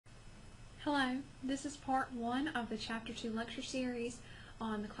Hello, this is part 1 of the Chapter 2 lecture series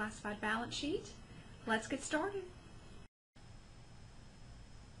on the classified balance sheet. Let's get started.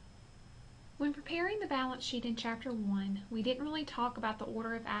 When preparing the balance sheet in Chapter 1, we didn't really talk about the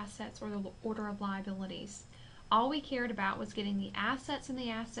order of assets or the order of liabilities. All we cared about was getting the assets in the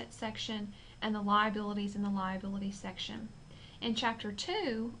assets section and the liabilities in the liabilities section. In Chapter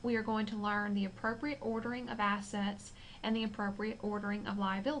 2, we are going to learn the appropriate ordering of assets and the appropriate ordering of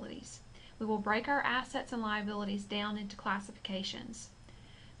liabilities. We will break our assets and liabilities down into classifications.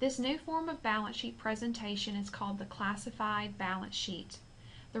 This new form of balance sheet presentation is called the classified balance sheet.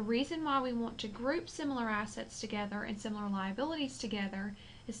 The reason why we want to group similar assets together and similar liabilities together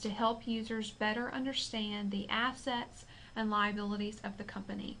is to help users better understand the assets and liabilities of the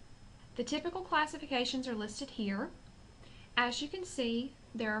company. The typical classifications are listed here. As you can see,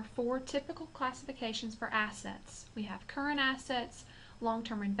 there are 4 typical classifications for assets. We have current assets,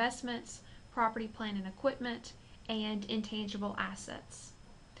 long-term investments, property, plant, and equipment, and intangible assets.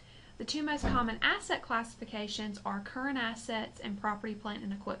 The 2 most common asset classifications are current assets and property, plant,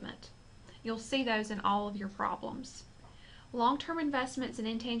 and equipment. You'll see those in all of your problems. Long-term investments and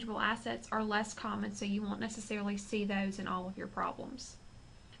intangible assets are less common, so you won't necessarily see those in all of your problems.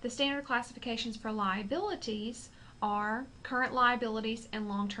 The standard classifications for liabilities are current liabilities and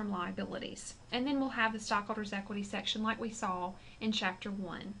long-term liabilities. And then we'll have the stockholders' equity section like we saw in Chapter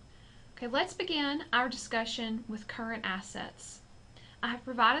 1. Okay, let's begin our discussion with current assets. I have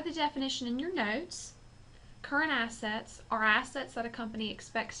provided the definition in your notes. Current assets are assets that a company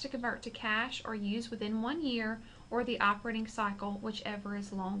expects to convert to cash or use within 1 year or the operating cycle, whichever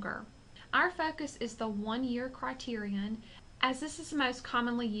is longer. Our focus is the 1-year criterion, as this is the most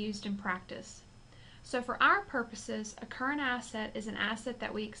commonly used in practice. So for our purposes, a current asset is an asset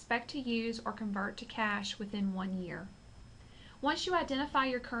that we expect to use or convert to cash within 1 year. Once you identify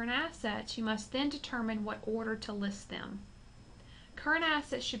your current assets, you must then determine what order to list them. Current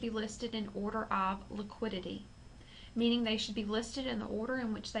assets should be listed in order of liquidity, meaning they should be listed in the order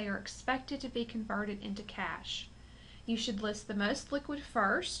in which they are expected to be converted into cash. You should list the most liquid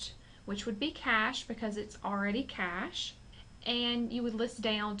first, which would be cash because it's already cash, and you would list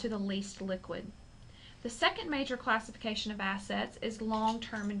down to the least liquid. The second major classification of assets is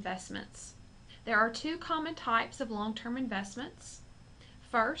long-term investments. There are 2 common types of long-term investments.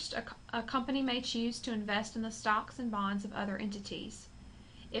 First, a company may choose to invest in the stocks and bonds of other entities.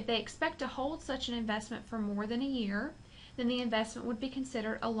 If they expect to hold such an investment for more than a year, then the investment would be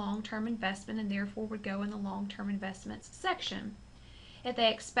considered a long-term investment and therefore would go in the long-term investments section. If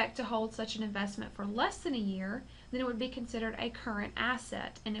they expect to hold such an investment for less than a year, then it would be considered a current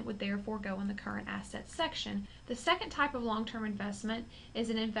asset and it would therefore go in the current assets section. The second type of long-term investment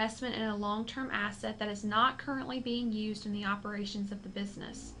is an investment in a long-term asset that is not currently being used in the operations of the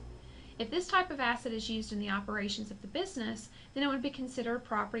business. If this type of asset is used in the operations of the business, then it would be considered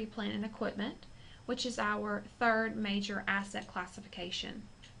property, plant, and equipment, which is our third major asset classification.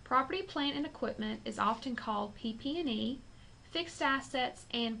 Property, plant, and equipment is often called PP&E, fixed assets,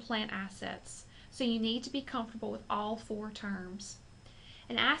 and plant assets, so you need to be comfortable with all 4 terms.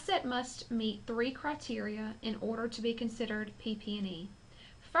 An asset must meet 3 criteria in order to be considered PP&E.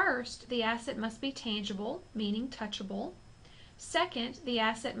 First, the asset must be tangible, meaning touchable. Second, the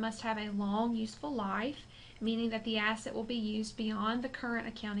asset must have a long useful life, meaning that the asset will be used beyond the current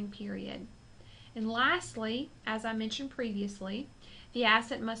accounting period. And lastly, as I mentioned previously, the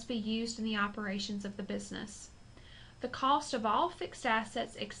asset must be used in the operations of the business. The cost of all fixed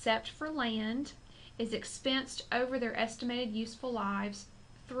assets except for land is expensed over their estimated useful lives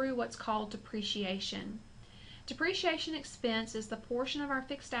through what's called depreciation. Depreciation expense is the portion of our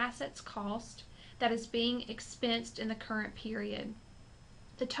fixed assets cost that is being expensed in the current period.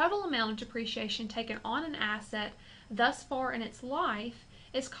 The total amount of depreciation taken on an asset thus far in its life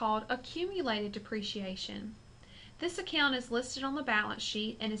is called accumulated depreciation. This account is listed on the balance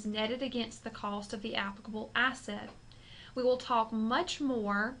sheet and is netted against the cost of the applicable asset. We will talk much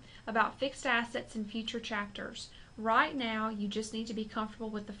more about fixed assets in future chapters. Right now, you just need to be comfortable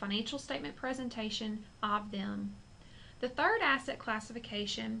with the financial statement presentation of them. The third asset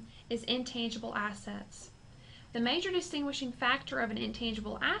classification is intangible assets. The major distinguishing factor of an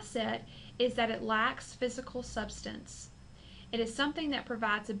intangible asset is that it lacks physical substance. It is something that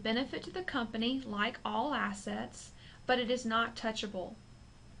provides a benefit to the company, like all assets, but it is not touchable.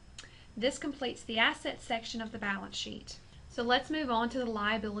 This completes the assets section of the balance sheet. So let's move on to the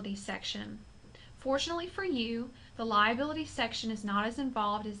liabilities section. Fortunately for you, the liabilities section is not as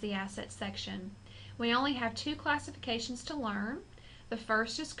involved as the assets section. We only have 2 classifications to learn. The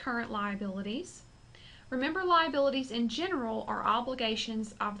first is current liabilities. Remember, liabilities in general are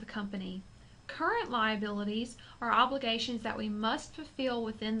obligations of the company. Current liabilities are obligations that we must fulfill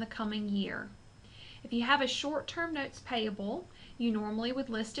within the coming year. If you have a short-term notes payable, you normally would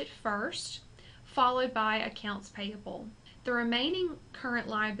list it first, followed by accounts payable. The remaining current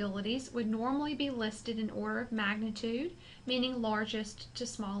liabilities would normally be listed in order of magnitude, meaning largest to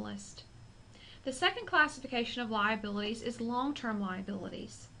smallest. The second classification of liabilities is long-term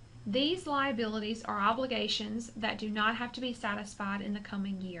liabilities. These liabilities are obligations that do not have to be satisfied in the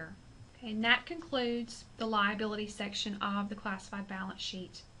coming year. Okay, and that concludes the liability section of the classified balance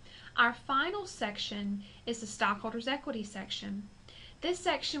sheet. Our final section is the stockholders' equity section. This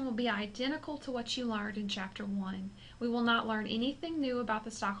section will be identical to what you learned in Chapter 1. We will not learn anything new about the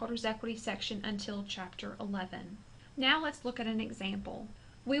stockholders' equity section until Chapter 11. Now let's look at an example.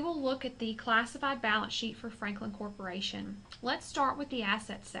 We will look at the classified balance sheet for Franklin Corporation. Let's start with the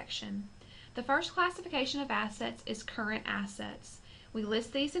assets section. The first classification of assets is current assets. We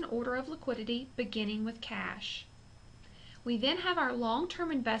list these in order of liquidity, beginning with cash. We then have our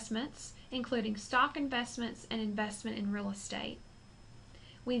long-term investments, including stock investments and investment in real estate.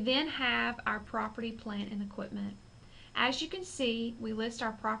 We then have our property, plant, and equipment. As you can see, we list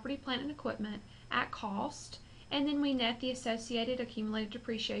our property, plant, and equipment at cost, and then we net the associated accumulated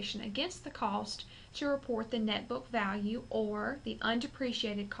depreciation against the cost to report the net book value, or the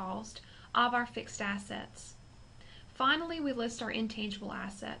undepreciated cost, of our fixed assets. Finally, we list our intangible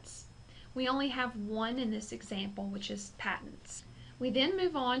assets. We only have one in this example, which is patents. We then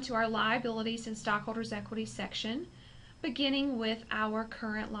move on to our liabilities and stockholders' equity section, beginning with our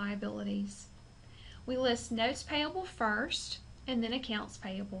current liabilities. We list notes payable first, and then accounts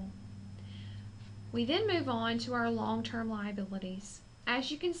payable. We then move on to our long-term liabilities. As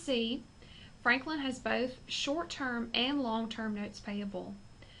you can see, Franklin has both short-term and long-term notes payable.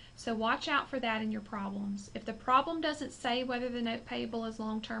 So watch out for that in your problems. If the problem doesn't say whether the note payable is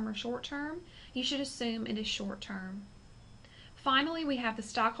long-term or short-term, you should assume it is short-term. Finally, we have the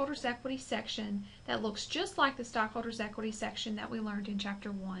stockholders' equity section that looks just like the stockholders' equity section that we learned in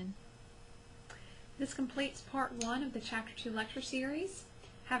Chapter 1. This completes Part 1 of the Chapter 2 lecture series.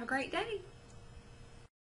 Have a great day!